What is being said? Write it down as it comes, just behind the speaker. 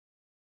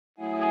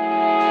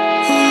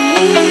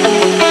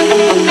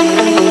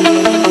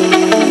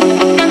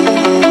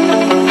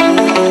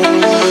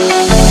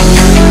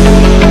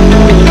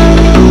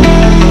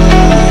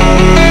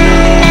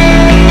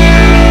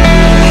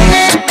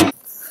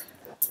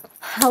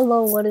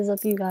Hello, what is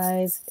up you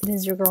guys? It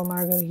is your girl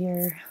Margot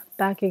here,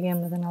 back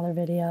again with another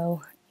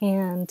video,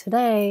 and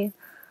today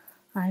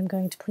I'm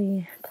going to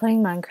be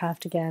playing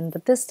Minecraft again,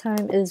 but this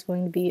time it is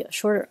going to be a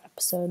shorter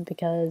episode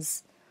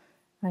because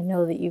I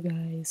know that you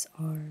guys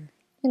are,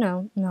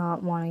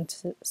 not wanting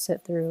to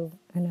sit through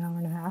an hour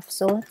and a half,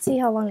 so let's see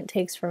how long it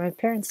takes for my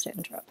parents to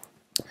interrupt.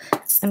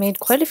 I made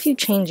quite a few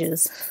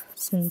changes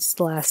since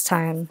the last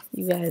time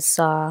you guys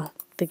saw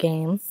the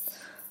game.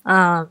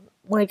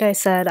 Like I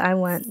said, I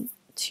went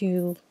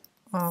to,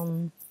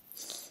 I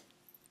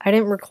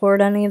didn't record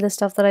any of the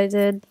stuff that I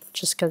did,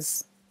 just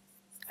because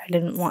I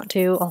didn't want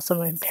to. Also,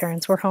 my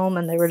parents were home,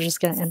 and they were just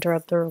going to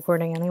interrupt the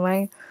recording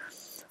anyway.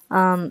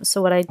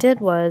 So what I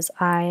did was,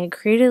 I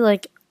created,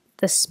 like,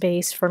 the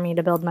space for me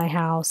to build my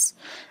house.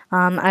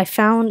 I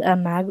found a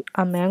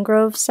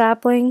mangrove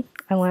sapling.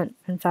 I went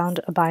and found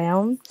a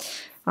biome.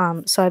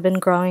 So I've been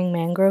growing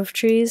mangrove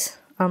trees,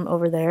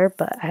 over there,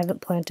 but I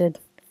haven't planted...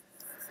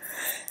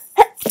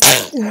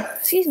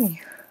 Excuse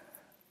me.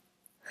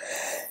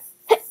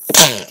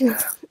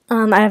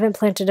 I haven't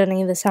planted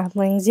any of the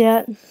saplings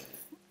yet.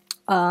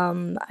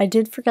 I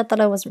did forget that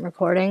I wasn't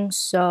recording,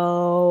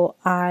 so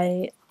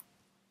I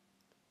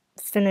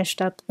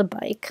finished up the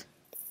bike.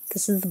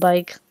 This is the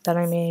bike that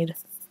I made.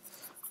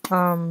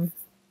 It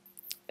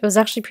was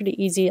actually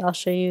pretty easy. I'll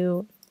show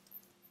you,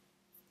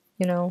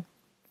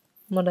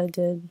 what I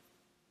did.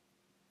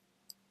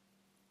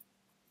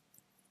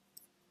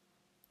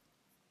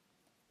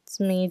 It's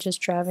me just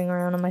driving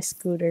around on my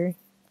scooter.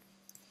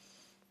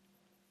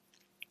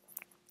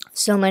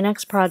 So my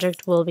next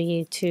project will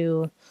be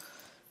to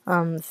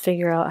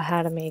figure out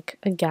how to make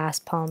a gas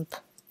pump.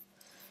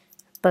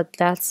 But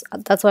that's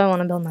why I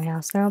want to build my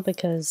house now,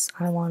 because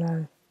I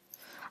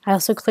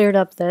also cleared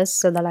up this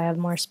so that I have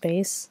more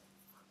space.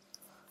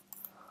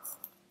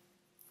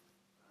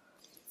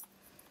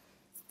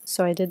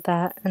 So I did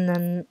that, and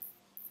then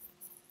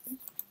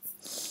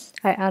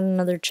I added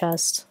another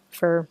chest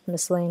for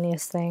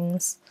miscellaneous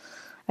things.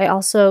 I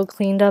also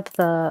cleaned up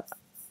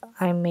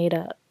I made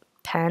a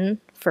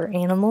pen for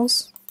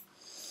animals,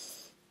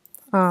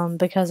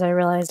 because I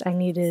realized I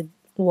needed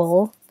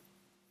wool,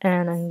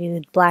 and I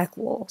needed black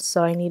wool,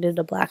 so I needed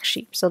a black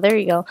sheep. So there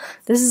you go.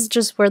 This is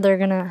just where they're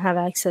gonna have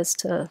access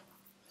to,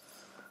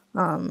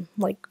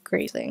 like,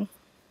 grazing.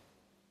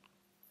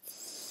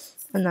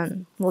 And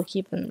then we'll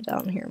keep them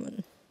down here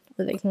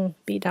or they can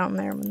be down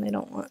there when they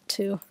don't want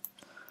to,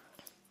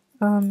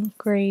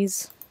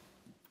 graze.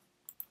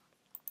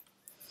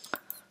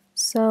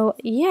 So,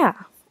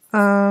 yeah.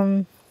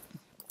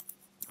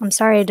 I'm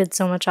sorry I did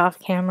so much off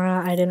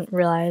camera. I didn't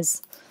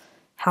realize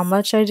how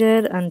much I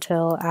did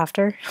until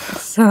after.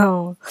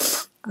 So,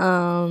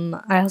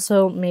 I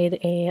also made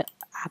a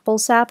apple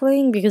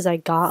sapling because I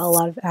got a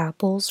lot of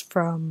apples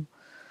from,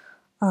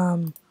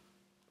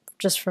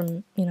 just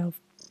from,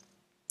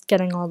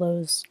 getting all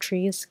those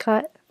trees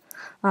cut.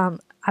 I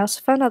also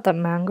found out that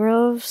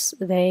mangroves,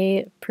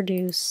 they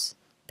produce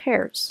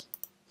pears.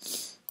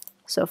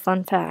 So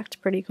fun fact,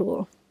 pretty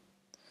cool.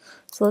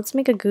 So let's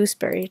make a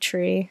gooseberry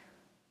tree.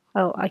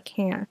 Oh, I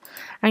can't.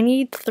 I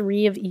need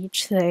 3 of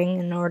each thing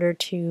in order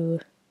to,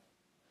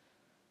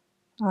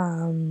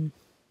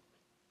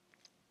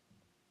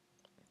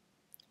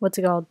 what's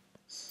it called?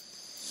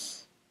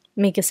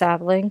 Make a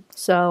sapling.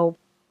 So,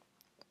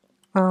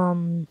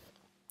 we'll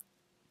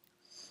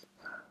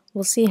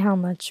see how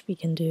much we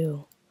can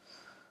do.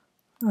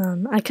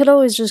 I could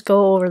always just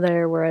go over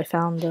there where I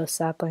found the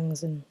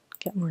saplings and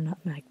get more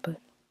nutmeg, but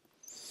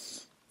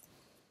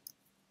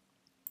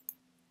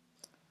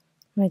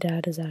my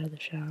dad is out of the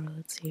shower.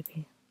 Let's see if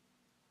he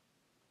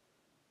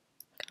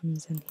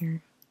comes in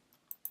here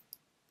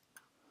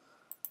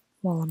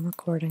while I'm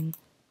recording.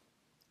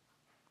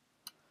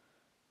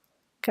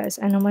 Guys,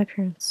 I know my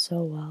parents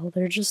so well.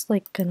 They're just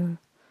like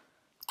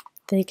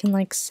they can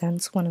like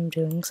sense when I'm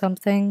doing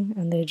something,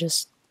 and they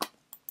just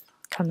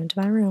come into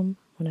my room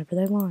whenever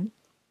they want.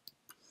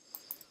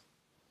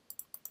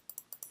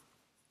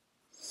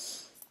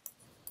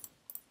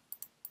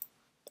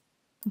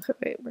 Okay,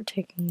 wait, we're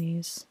taking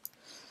these.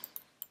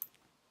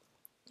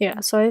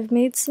 Yeah, so I've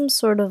made some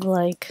sort of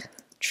like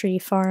tree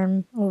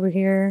farm over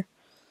here.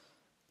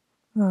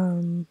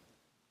 The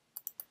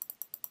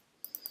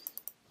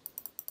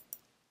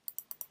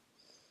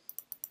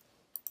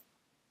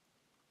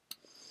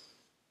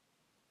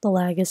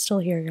lag is still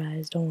here,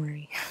 guys, don't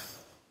worry.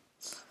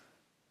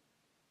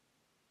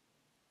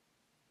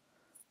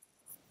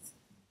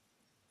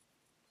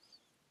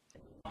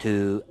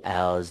 Two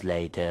hours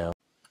later.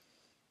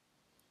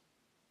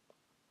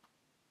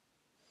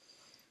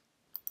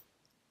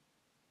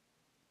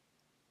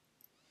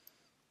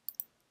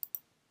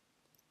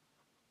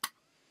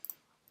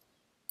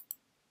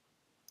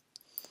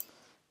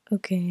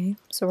 Okay,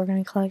 so we're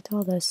gonna collect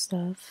all this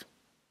stuff.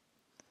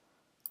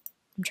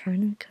 I'm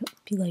trying to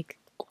be like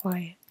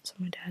quiet so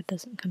my dad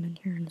doesn't come in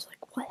here and is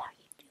like, what are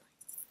you doing?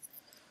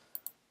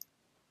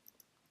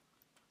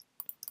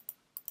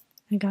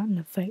 I got in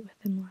a fight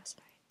with him last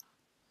night.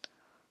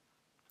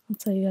 I'll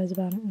tell you guys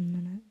about it in a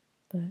minute,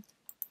 but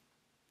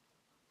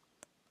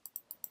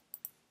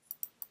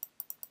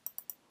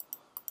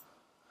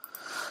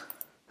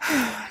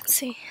Let's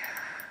see.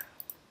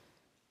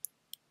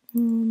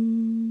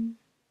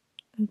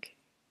 Okay.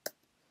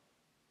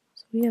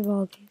 So we have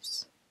all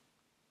these.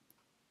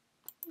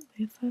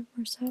 We have 5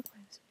 more saplings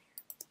in here.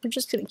 We're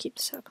just gonna keep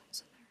the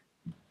saplings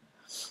in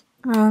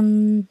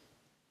there.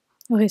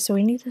 Okay, so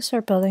we need to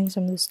start building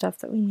some of the stuff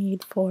that we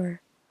need for,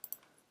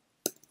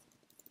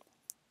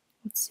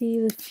 let's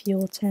see, the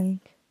fuel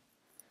tank.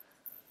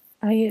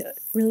 I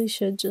really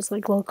should just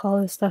like look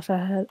all this stuff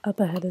up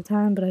ahead of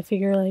time, but I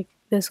figure like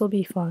this will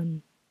be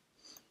fun.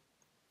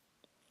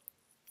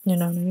 You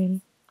know what I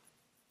mean?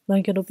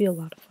 Like it'll be a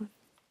lot of fun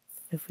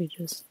if we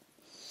just,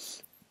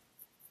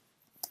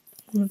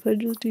 if I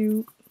just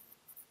do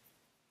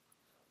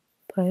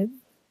pipe,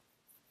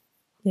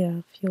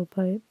 yeah, fuel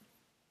pipe,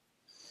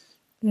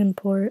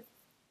 import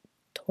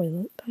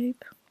toilet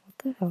pipe. What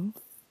the hell?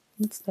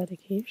 That's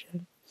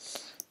dedication.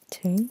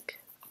 Tank.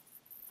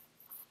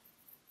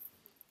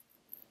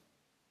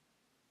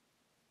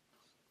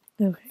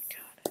 Okay,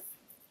 got it.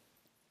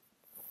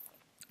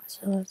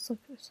 So let's look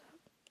this up.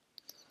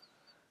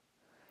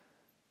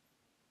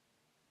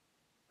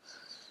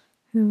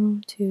 How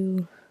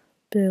to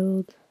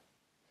build.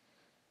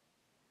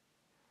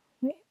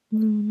 Wait,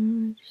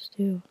 no, just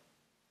do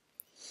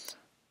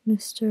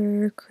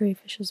Mr.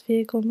 Crayfish's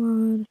vehicle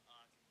mod.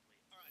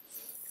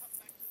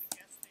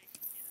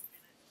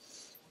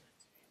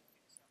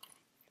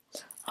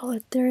 Oh,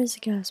 there is a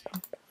gas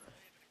pump.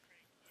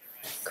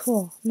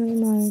 Cool, never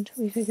mind.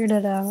 We figured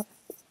it out.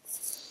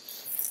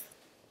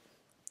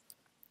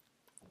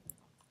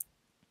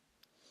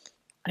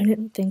 I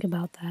didn't think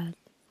about that.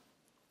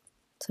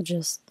 To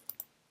just,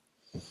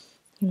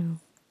 you know,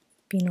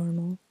 be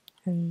normal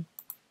and.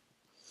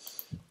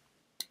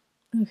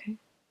 Okay.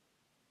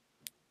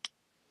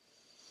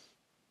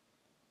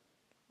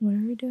 What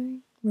are we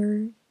doing?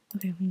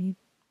 Okay, we need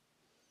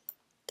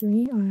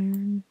 3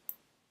 iron,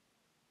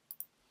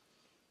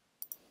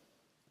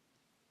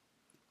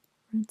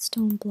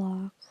 redstone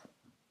block,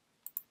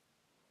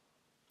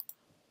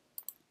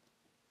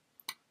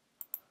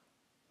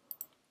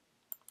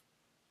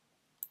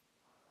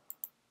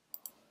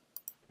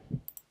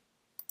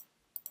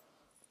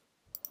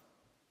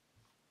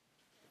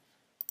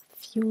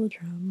 fuel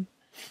drum.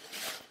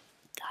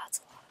 That's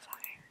a lot of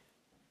iron.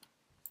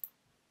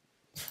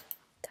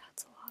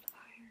 That's a lot of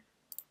iron.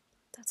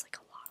 That's like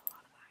a lot of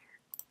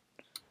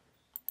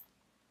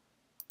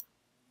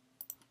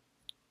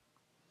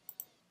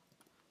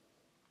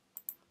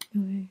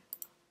iron. Okay.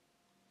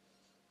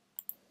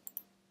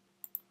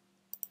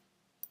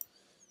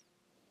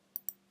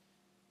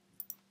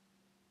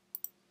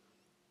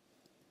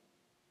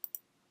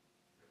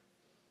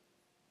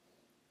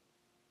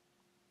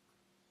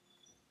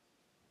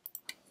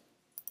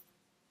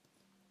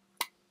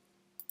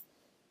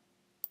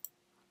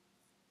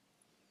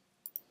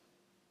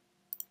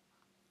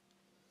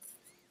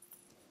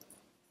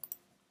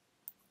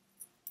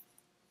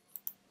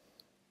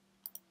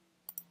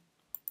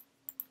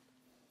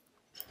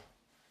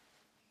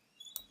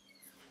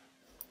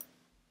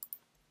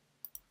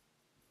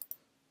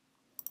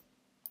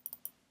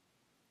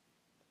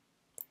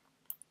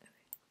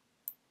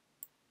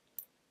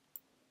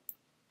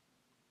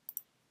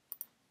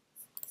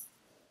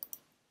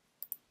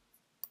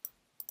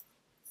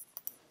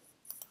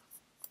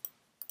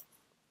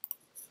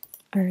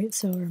 Alright,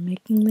 so we're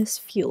making this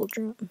fuel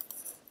drum.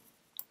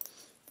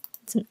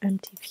 It's an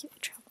empty fuel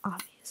drum,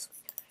 obviously,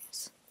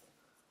 guys.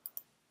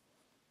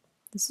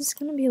 This is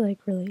gonna be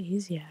like really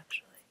easy,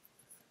 actually.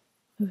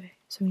 Okay,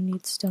 so we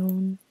need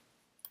stone.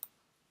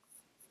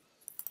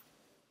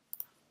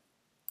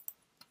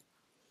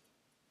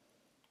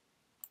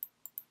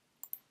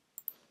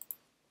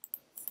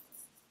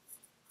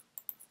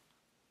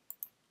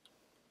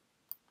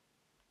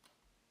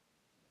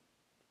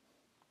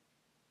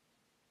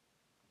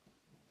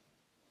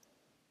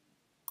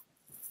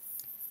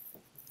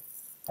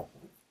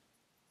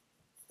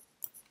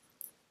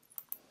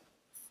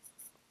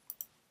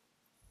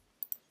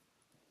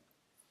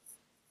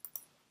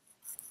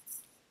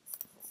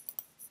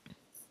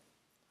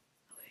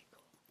 Okay,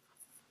 cool.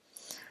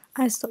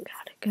 I still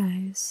got it,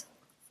 guys.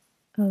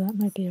 Oh, that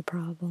might be a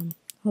problem.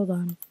 Hold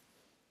on.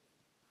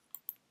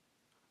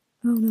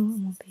 Oh, no, it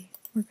won't be.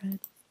 We're good.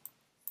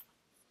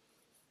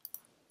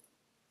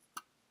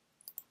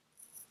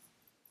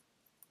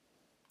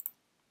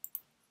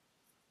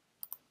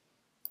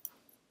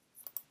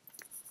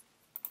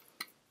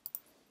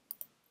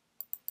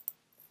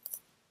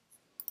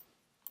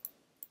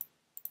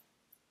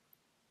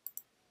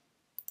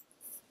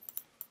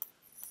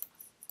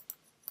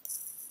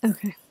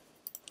 Okay,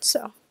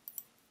 so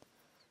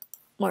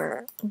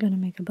we're gonna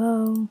make a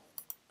bow.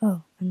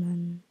 Oh, and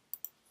then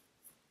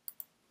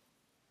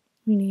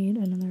we need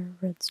another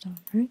redstone,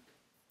 right?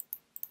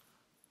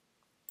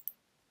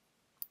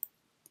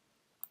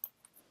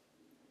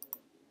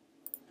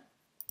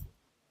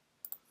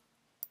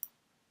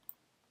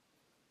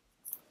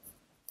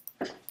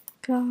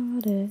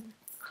 Got it.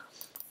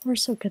 We're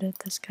so good at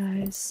this,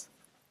 guys.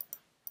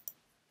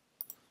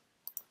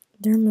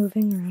 They're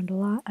moving around a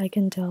lot. I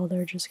can tell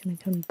they're just gonna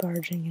come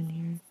barging in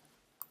here.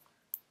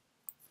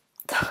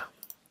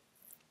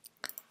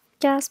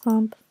 Gas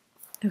pump.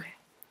 Okay.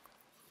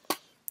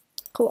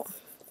 Cool.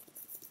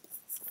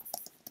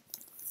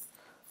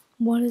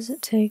 What does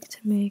it take to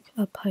make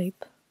a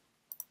pipe?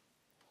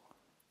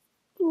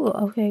 Ooh,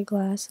 okay,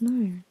 glass and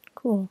iron.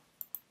 Cool.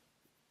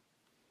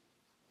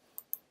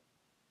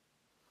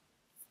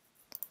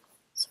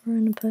 So we're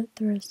gonna put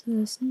the rest of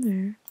this in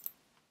there.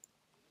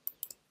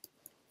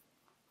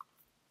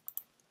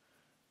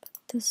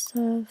 Put this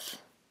stuff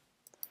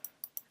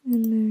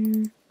in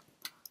there.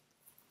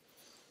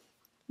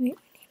 Wait,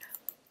 we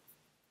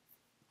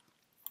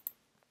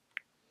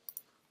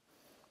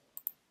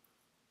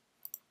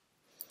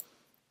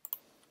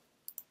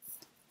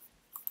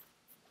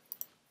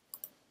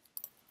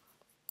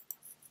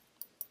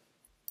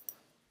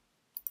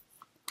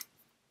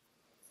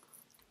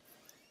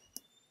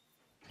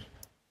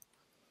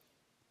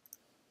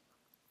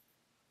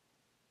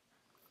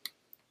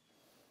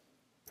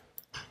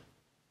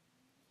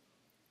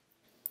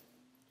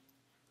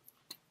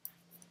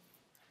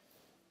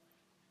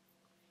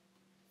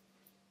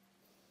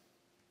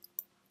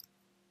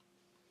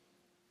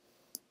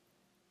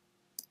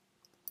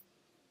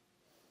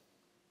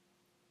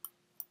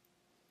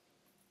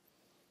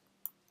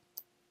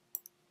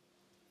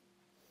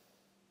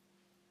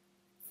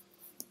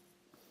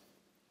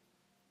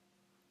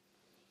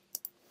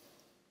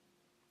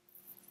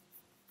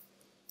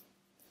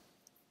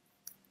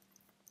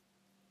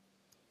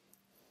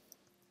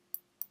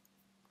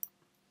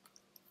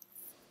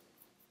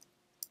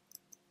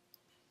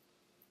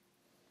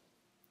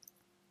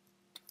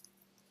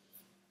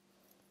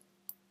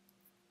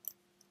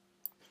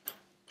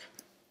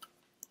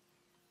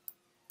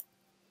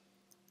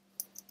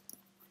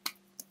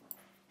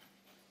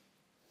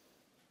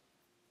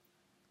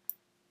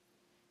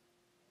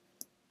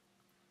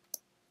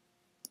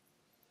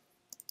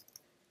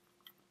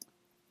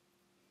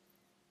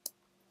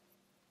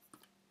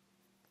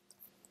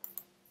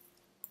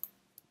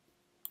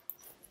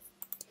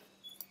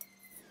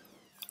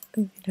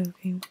need okie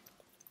dokie.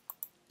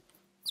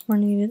 So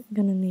we're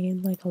gonna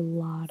need like a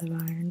lot of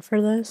iron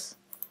for this.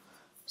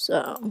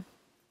 So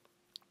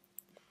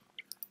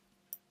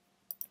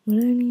what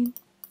do I need?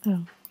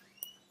 Oh.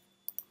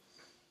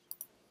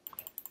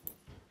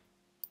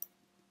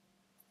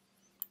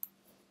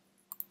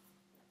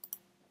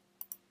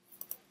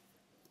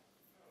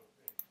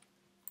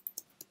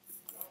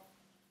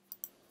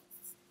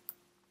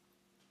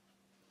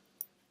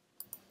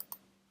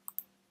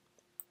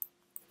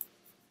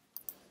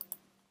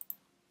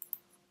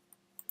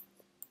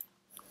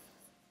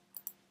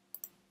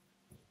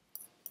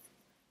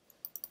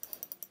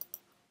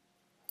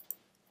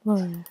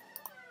 Whoa.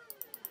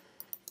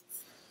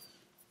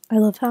 I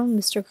love how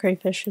Mr.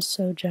 Crayfish is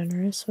so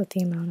generous with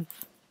the amount of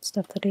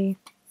stuff that he,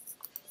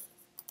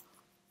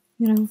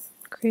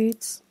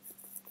 creates.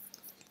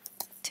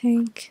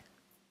 Tank.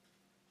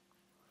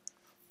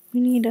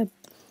 We need a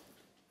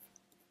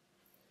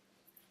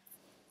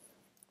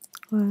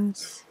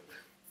glass.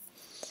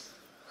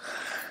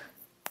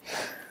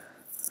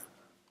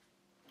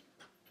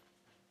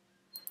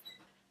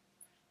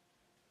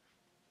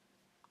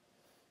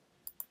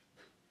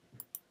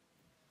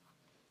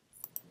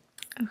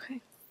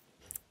 Okay.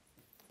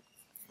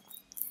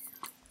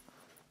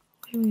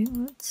 Wait,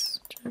 let's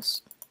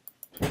just...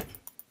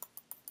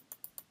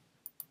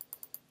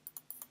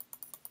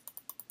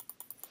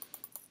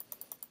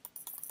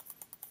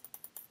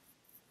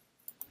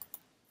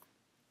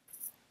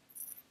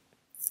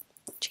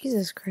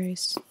 Jesus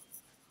Christ.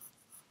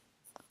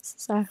 This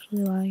is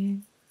actually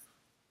lagging.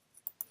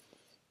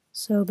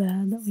 So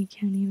bad that we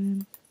can't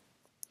even...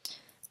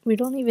 We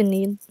don't even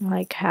need,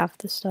 like, half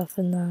the stuff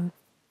in the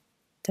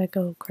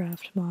Deco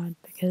Craft mod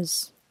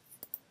because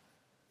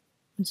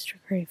Mr.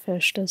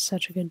 Crayfish does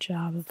such a good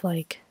job of,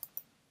 like...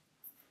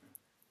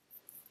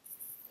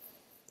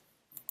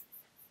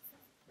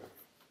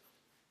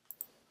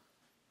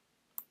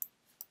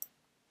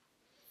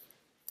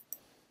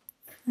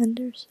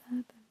 Ender sap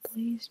and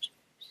blaze juice.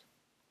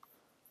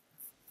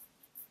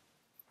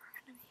 We're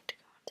gonna need to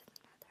go into the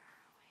nether,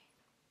 aren't we?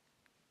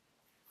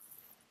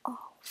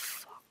 Oh,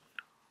 fuck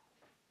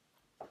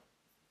no.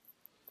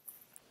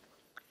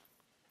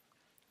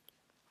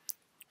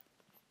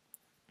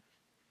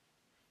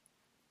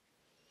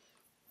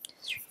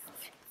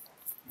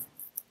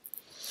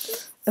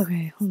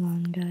 Okay, hold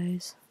on,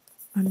 guys.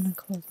 I'm gonna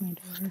close my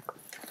door.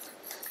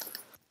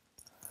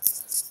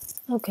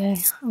 Okay,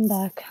 I'm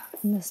back.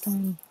 And this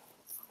time,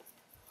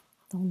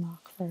 they'll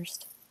knock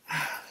first.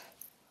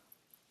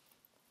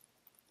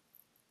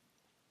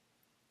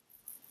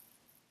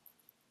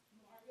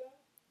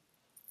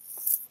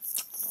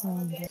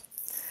 I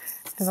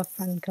have a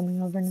friend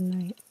coming over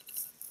tonight.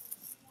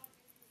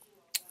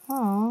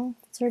 Aw,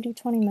 it's already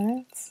 20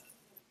 minutes?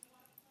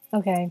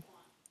 Okay.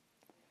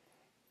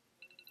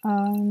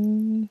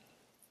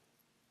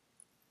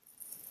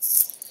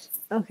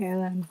 Okay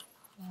then.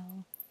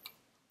 Well,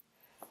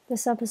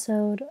 this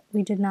episode,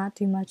 we did not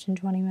do much in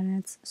 20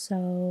 minutes,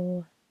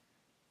 so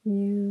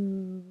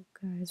you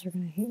guys are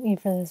gonna hate me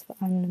for this, but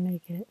I'm gonna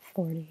make it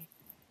 40.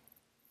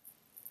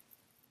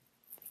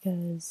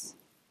 because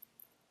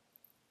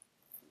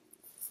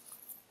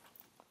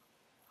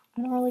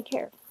I don't really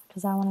care,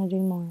 because I want to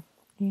do more,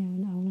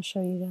 and I want to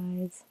show you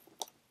guys.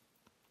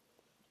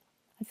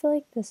 I feel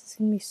like this is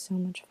going to be so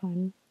much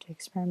fun to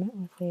experiment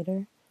with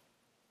later.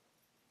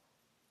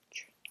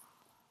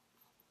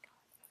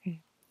 Okay,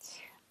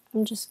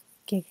 I'm just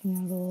geeking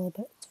out a little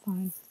bit, it's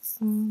fine.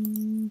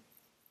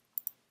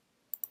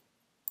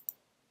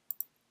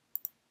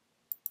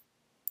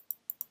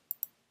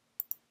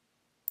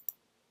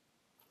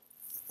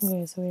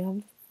 Okay, so we have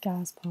a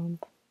gas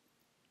pump.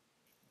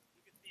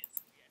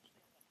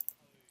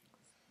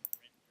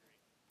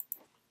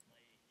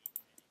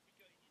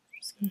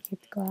 Just gonna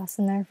keep the glass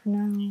in there for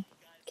now, in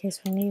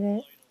case we need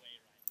it.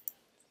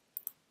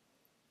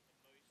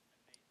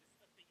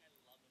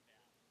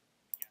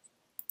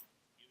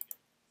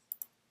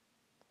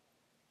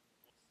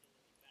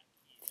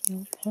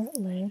 Fuel port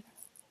lid.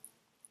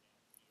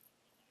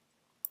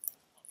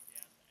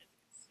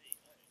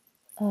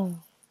 Oh,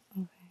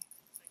 okay.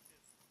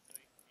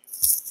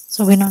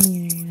 So we don't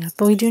need any of that,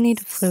 but we do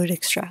need a fluid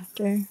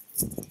extractor.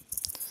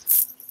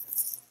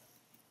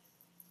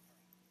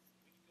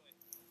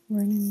 We're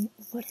gonna need,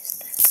 what is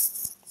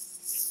this?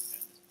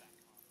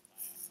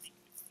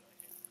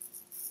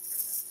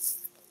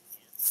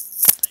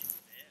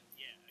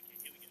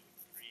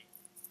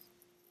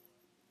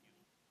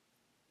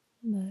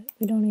 But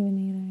we don't even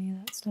need any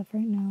of that stuff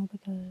right now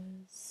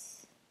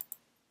because,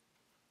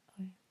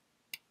 okay.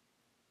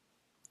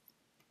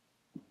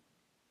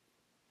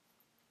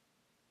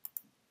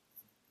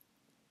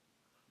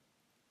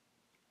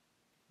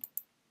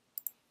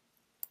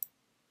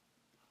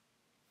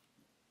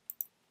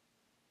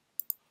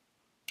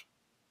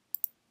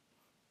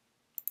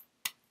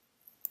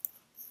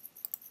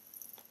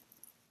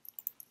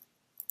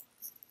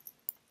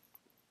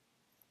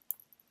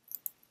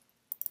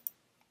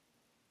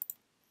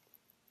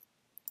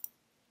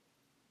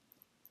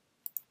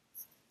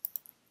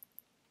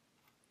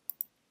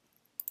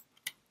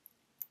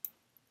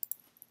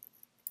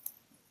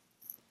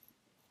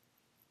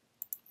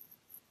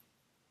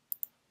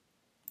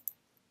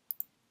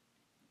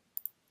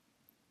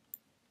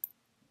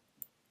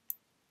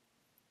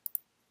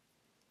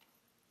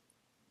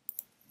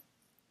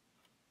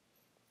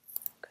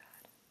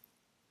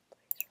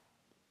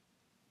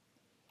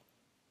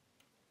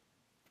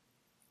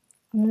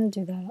 I'm gonna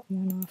do that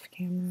one off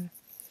camera,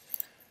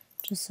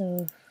 just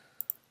so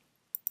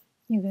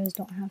you guys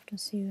don't have to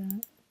see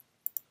that.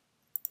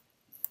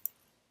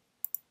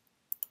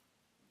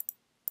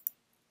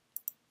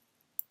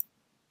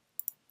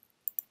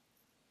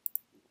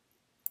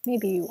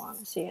 Maybe you want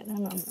to see it, I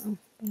don't know,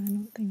 but I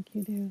don't think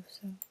you do,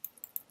 so.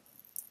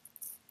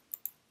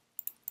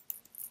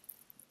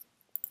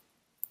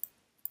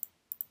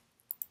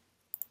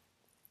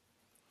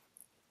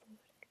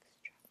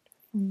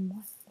 From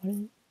what? What is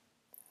it?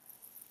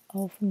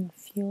 Oh, from the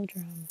fuel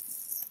drum.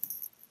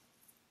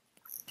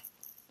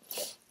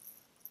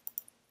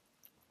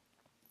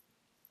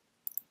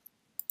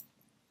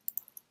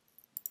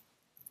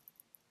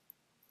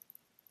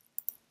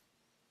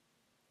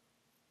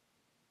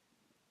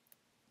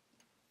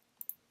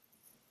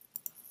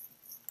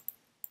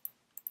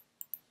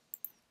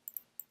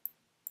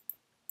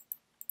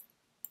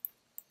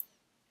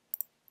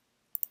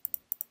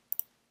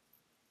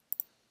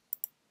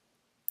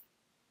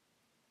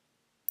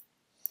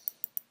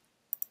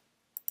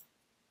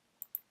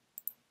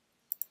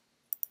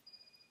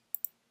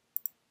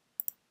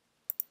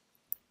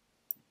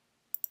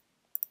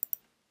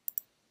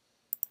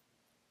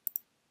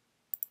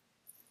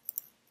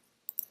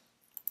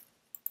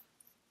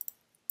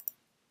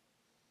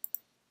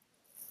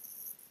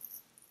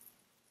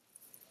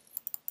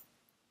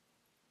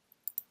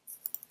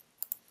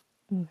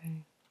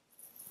 Okay,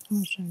 how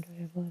much time do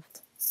we have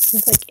left?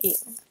 There's like 8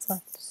 minutes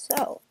left.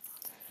 So,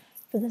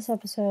 for this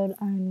episode,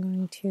 I'm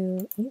going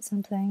to eat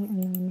something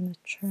and then I'm going to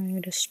try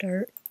to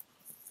start.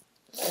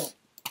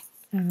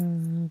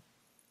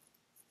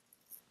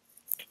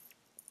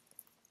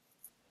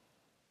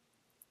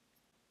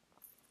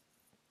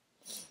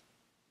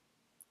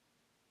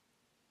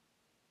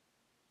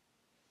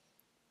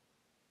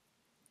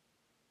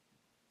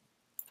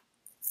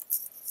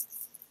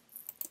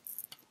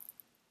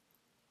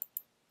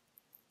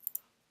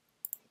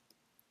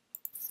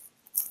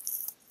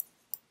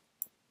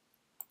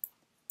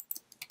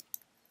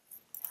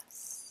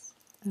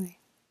 Okay.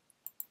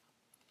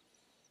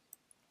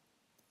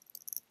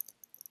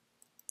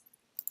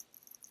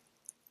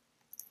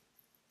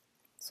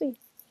 Sweet.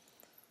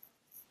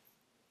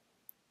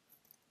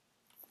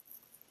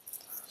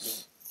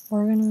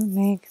 We're gonna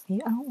make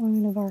the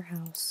outline of our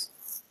house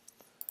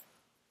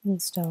in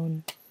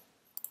stone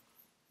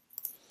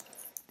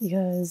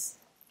because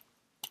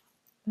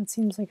that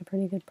seems like a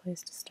pretty good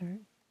place to start.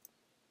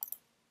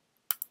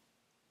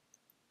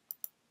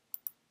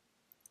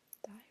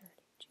 Die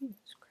already,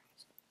 Jesus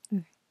Christ.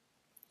 Okay.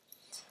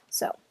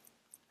 So,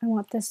 I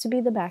want this to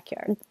be the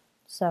backyard.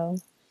 So,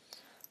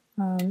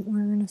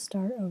 we're gonna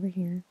start over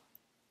here.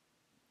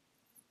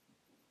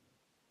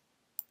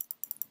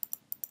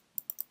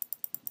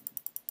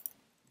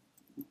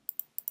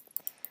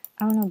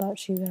 I don't know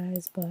about you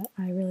guys, but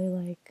I really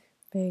like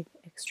big,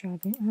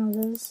 extravagant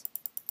houses.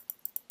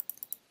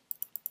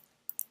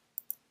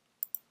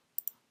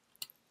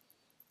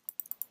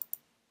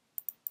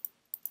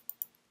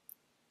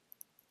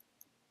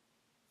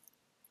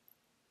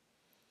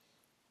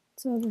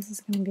 So this is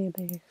going to be a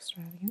big,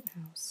 extravagant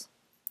house.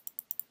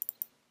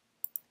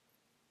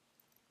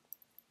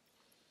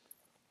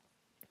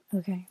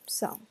 Okay,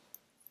 so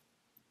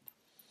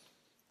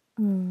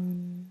how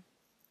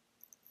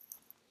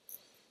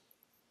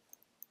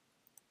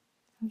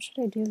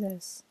should I do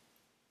this?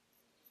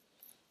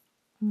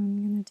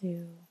 I'm gonna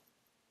do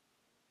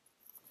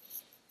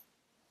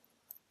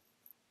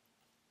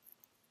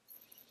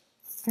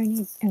I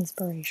need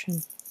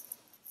inspiration.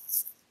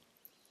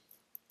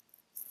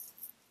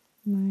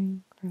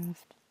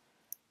 Minecraft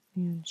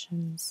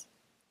mansions.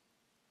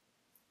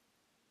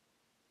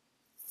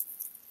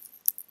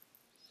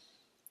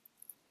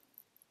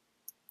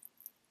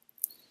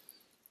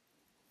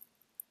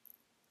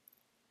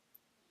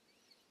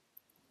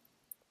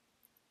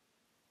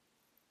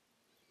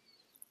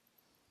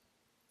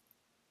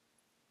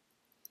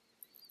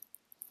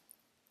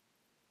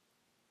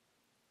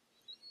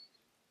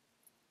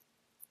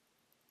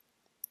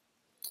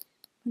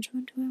 Which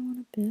one do I want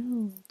to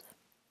build?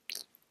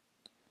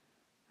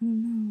 I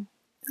don't know.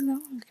 Ooh,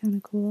 that one's kind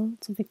of cool.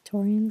 It's a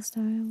Victorian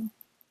style.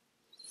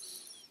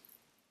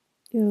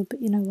 Ooh, but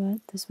you know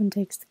what? This one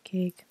takes the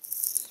cake.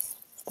 It's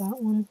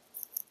that one.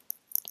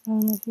 I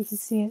don't know if you can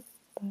see it,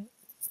 but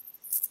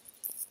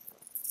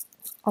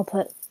I'll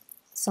put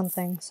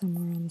something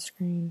somewhere on the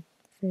screen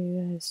for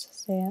you guys to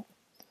see it.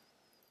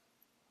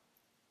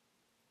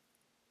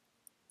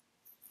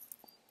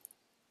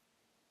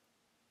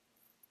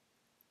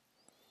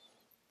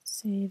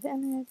 Save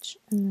image,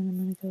 and then I'm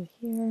going to go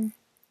here.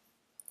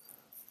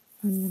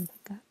 I'm going to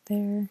put that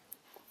there.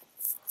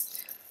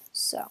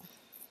 So,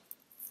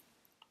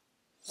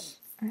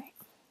 alright.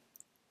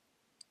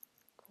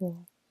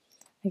 Cool.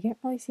 I can't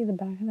really see the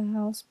back of the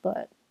house,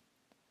 but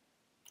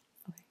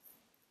okay.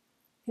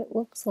 It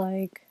looks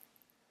like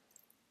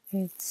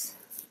it's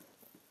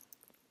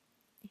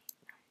 8,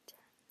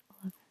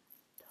 9, 10, 11,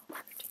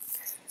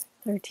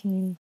 12,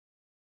 13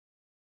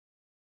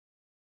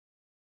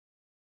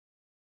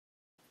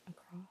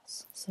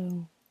 across.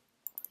 So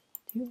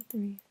 2,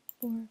 3,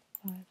 4,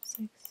 5,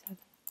 6, 7,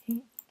 8,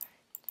 9,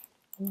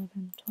 10,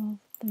 11, 12,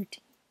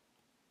 13.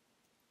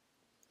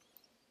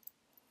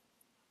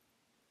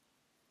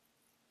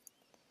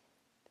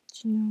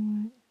 But you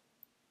know what?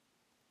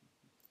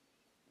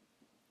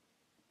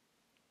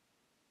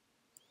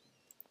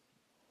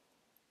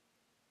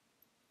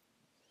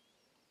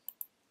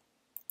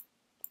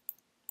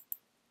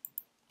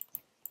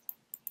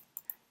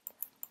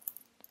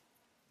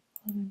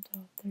 Eleven,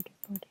 12, 13,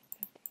 14, 15,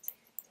 16,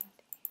 17,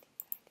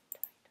 18, 19,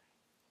 20,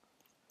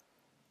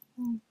 21.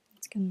 Well,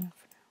 that's good enough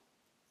for now.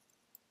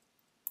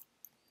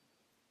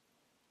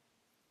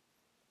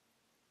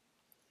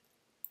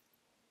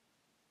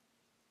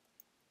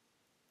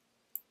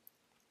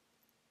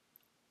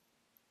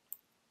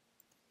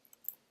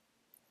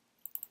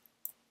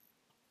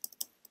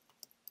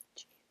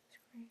 Jesus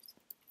Christ.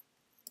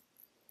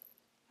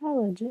 I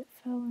legit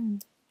fell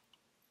in.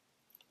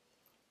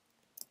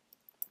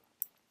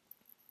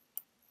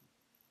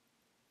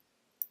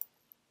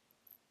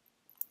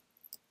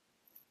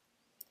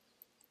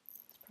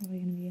 It's probably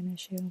going to be an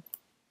issue.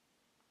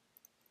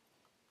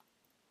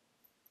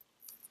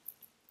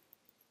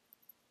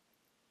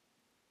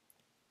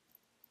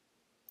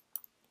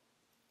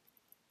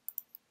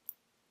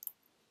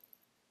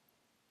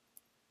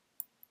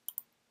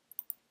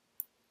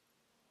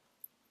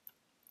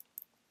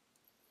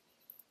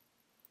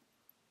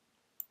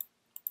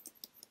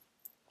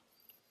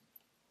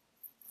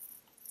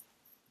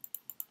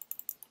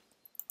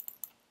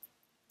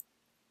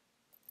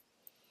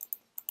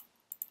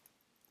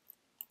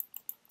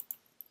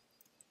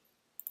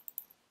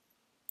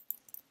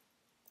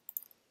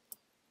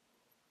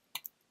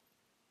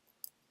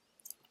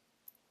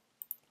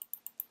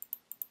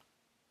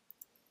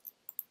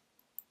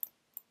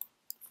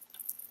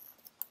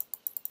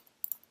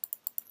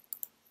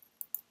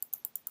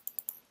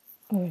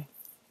 Okay.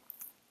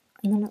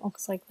 And then it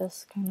looks like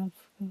this kind of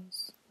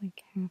goes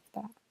like half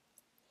that.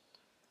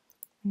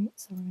 Right,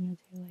 so we're going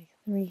to do like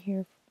 3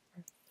 here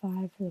or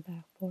 5 for the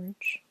back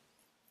porch.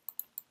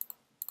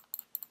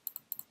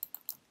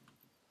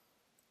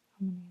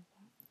 How many is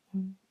that?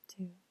 1,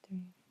 2, 3,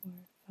 4,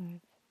 5.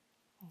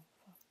 Oh,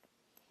 fuck.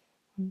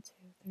 1, 2,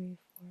 3,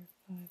 4,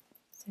 5,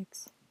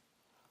 6,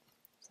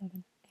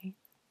 7, 8,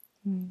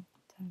 9,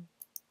 10.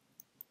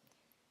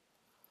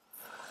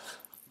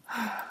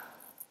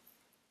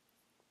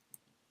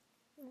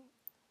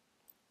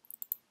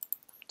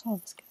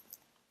 12 is good.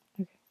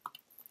 Okay.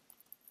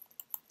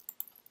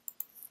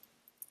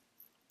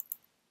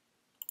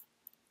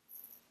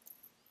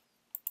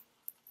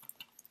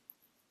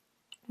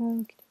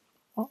 Okay.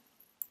 Well,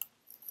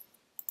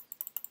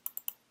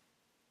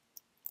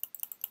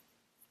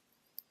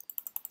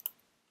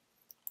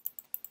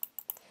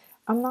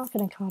 I'm not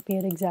going to copy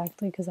it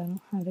exactly because I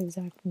don't have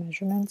exact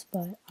measurements,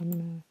 but I'm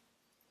going to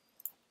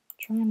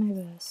trying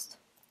my best.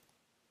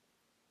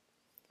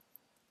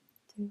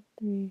 2,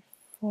 3,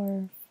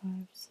 4, 5,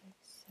 6,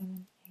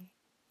 7, 8,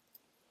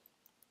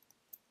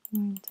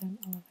 9, 10,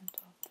 11,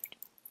 12, 13.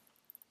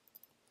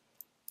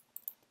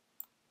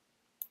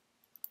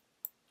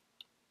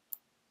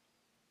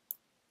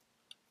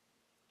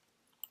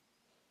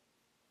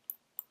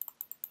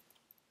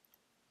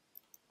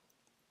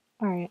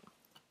 All right.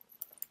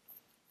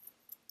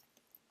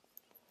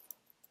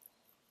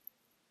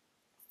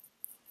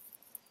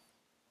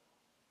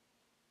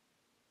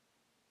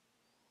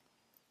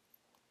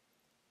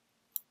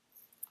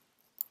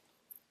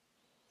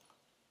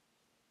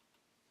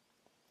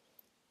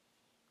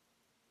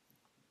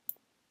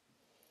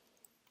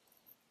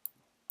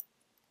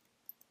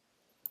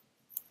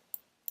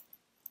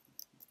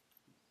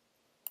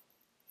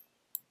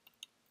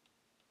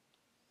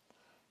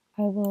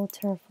 I will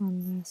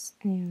terraform this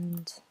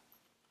and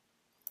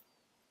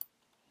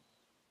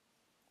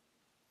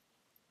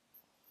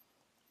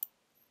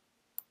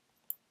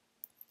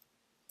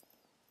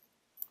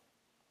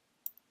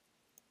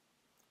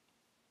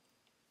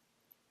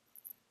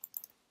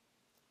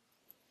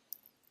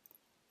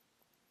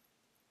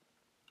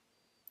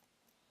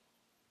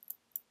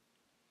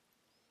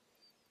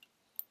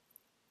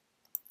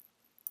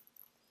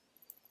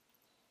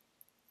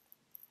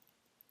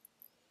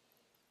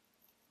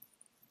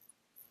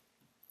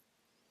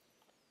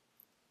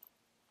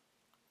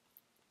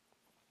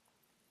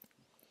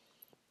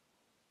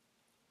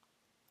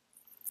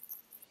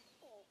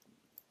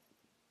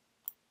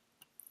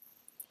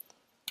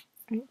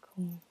alright,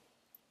 cool.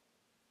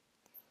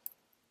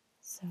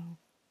 So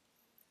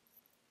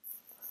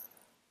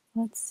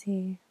let's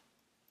see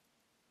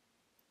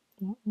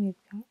what we've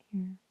got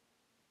here.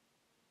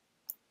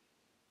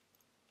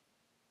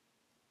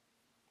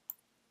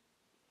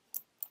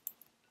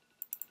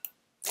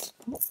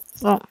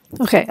 Well,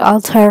 okay,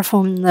 I'll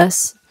terraform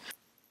this.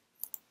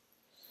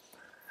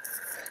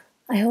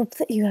 I hope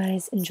that you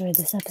guys enjoyed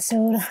this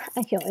episode.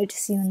 I can't wait to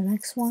see you in the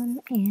next one,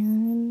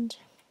 and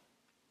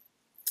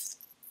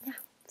yeah,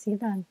 see you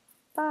then.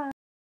 Bye.